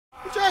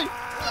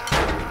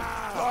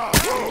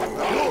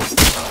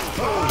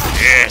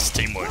Yes,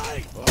 teamwork.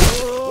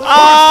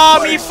 Ah,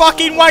 me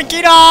fucking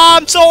wanking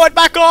arm! Saw it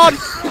back on!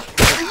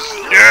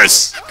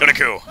 Yes! Got a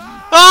kill.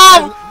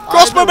 Oh!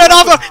 Crossbow man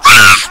over!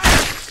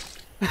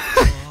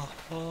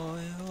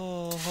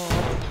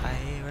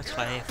 Pirates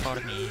fight for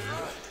me.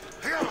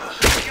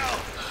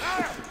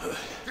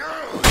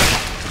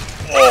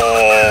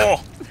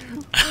 Oh!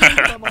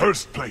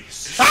 First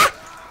place.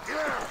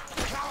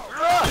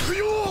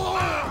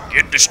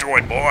 Get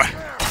destroyed, boy.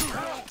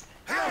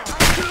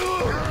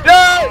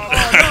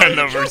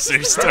 Never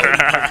sister.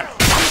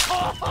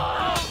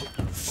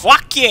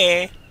 Fuck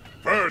yeah!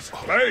 First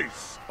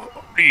place.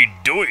 What are you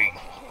doing?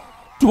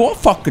 Do I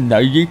fucking know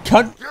you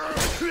cunt?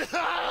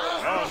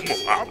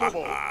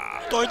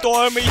 Don't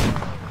die on me.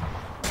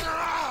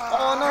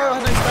 Oh no, I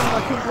don't stand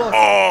my cool block.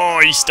 Oh,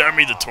 he stabbed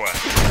me the twat.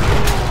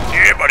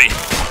 Yeah, buddy.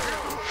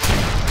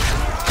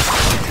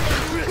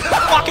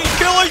 Fucking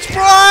killing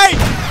spray!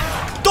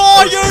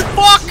 Die, you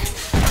fuck!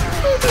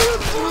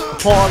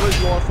 Pirate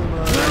life on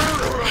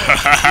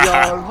there.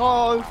 Yo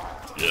ho!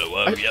 Yo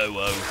whoa, yo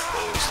whoa.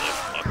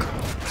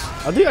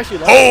 I do actually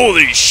like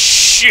Holy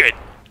shit!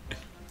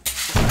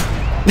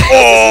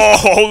 Oh,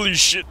 holy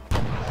shit!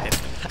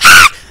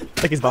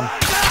 Take his bum.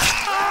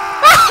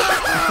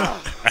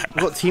 I've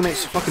got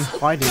teammates fucking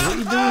hiding. What are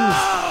you doing?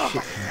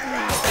 Shit.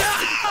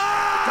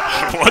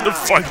 What the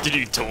fuck did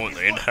you taunt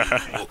then?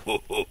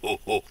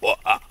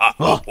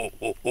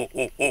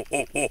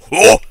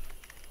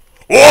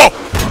 Oh!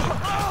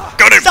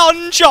 Got him!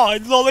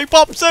 Sunshine,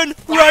 lollipops, and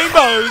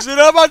rainbows, and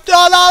I'm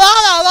together.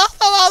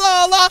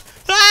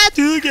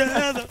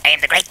 I am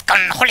the great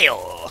Gun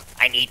Julio.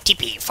 I need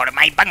TP for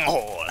my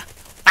bunghole.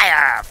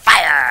 Fire!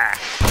 Fire!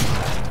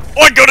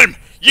 I got him!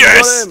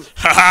 Yes! Got him.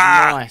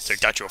 Haha! Nice.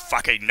 Take that, you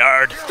fucking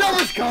nerd! Damn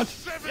it, God!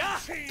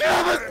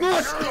 Damn it,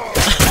 God!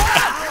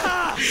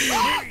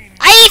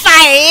 High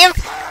five!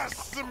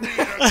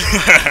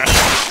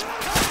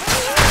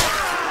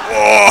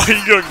 Oh, he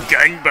got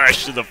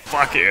gangbashed to the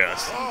fuck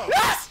ass.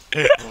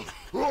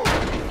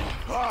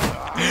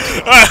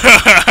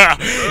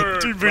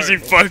 Too busy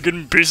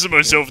fucking pissing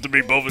myself to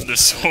be bothered to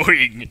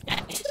swing.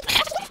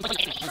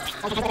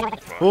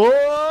 Oh,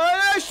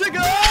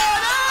 sugar!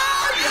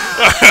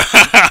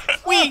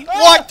 We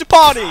like to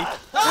party!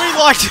 We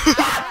like to...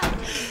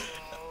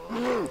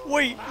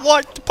 We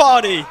like to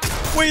party!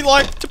 We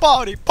like to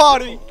party!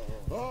 Party!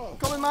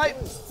 Come on, mate!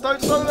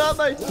 Don't slow down,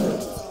 mate!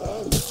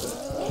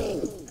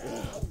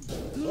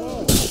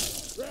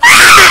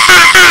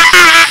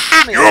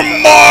 You're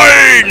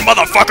mine,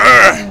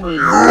 motherfucker!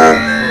 You're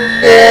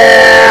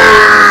mine,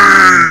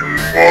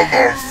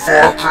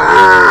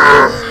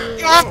 motherfucker!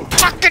 You're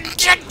fucking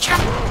dead, you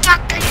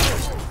fucking...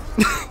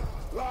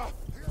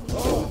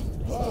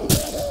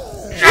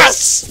 Yes!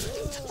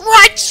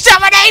 Run,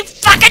 somebody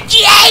fucking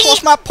yay!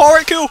 Lost my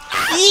pirate kill!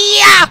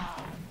 Yeah!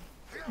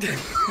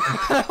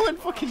 I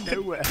went fucking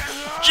nowhere.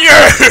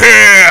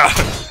 Yeah!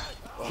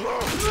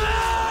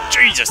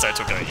 Jesus, that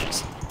took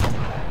ages.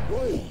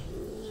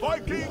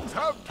 Vikings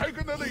have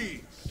taken the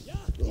lead.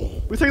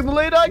 We're taking the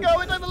lead, I go,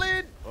 we take the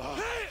lead!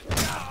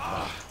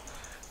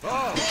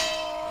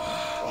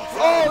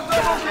 Oh,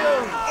 double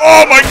kill!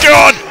 Oh my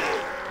god!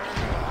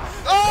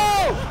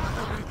 Oh!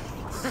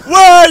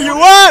 Where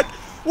you at?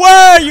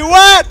 Where you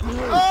at?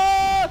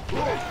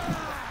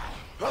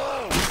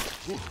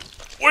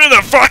 Where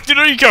the fuck did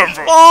he come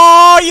from?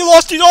 Oh, you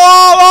lost his arm!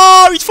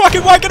 Oh, he's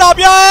fucking waking up!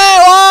 Yeah!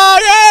 Oh,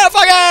 yeah!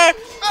 Fuck it!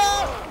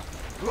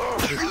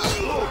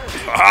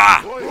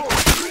 Ah!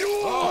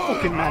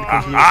 Fucking mad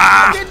confused.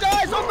 Ah!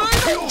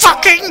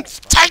 Fucking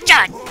take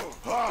it!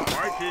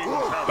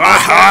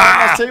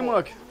 Ah! Nice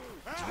teamwork.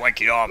 His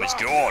wanky arm is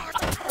gone.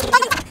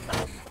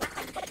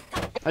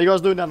 How you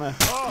guys doing down there?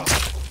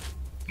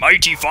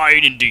 Mighty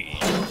fine indeed.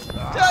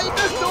 Yeah, you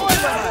just doing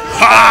that!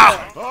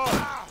 Ha!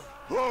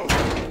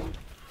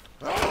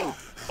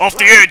 Off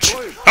the edge!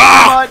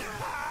 Ah!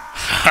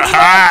 Ha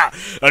ha!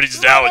 That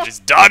is now it is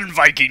done,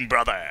 Viking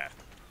brother.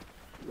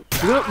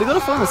 We gotta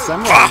find the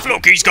samurai. Ah,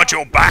 look, he's got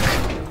your back.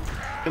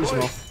 Finish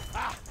him off.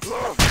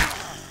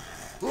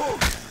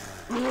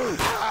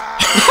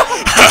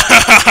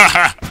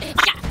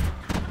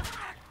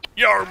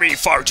 You're me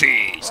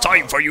farties.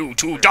 Time for you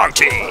to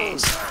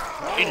darties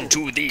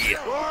into the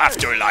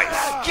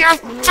afterlife. You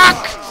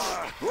fuck!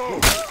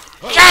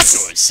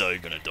 Yes! You're so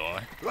gonna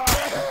die.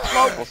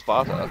 Or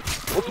Sparta.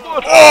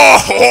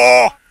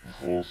 Oh!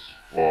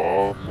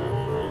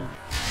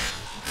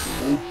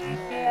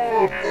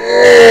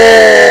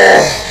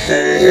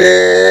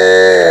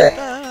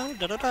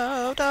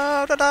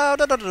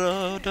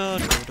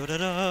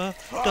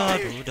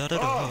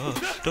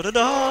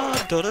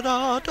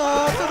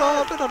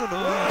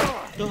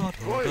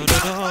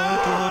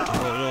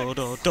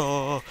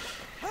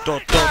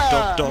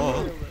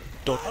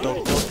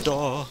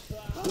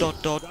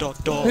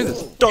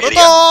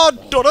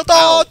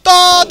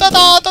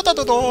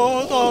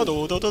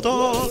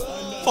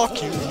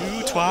 Fuck you,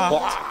 you twat.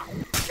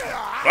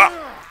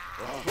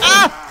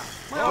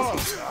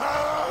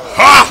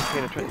 Ah!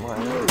 Penetrate my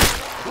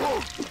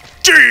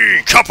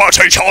DQ!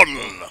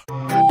 Decapitation!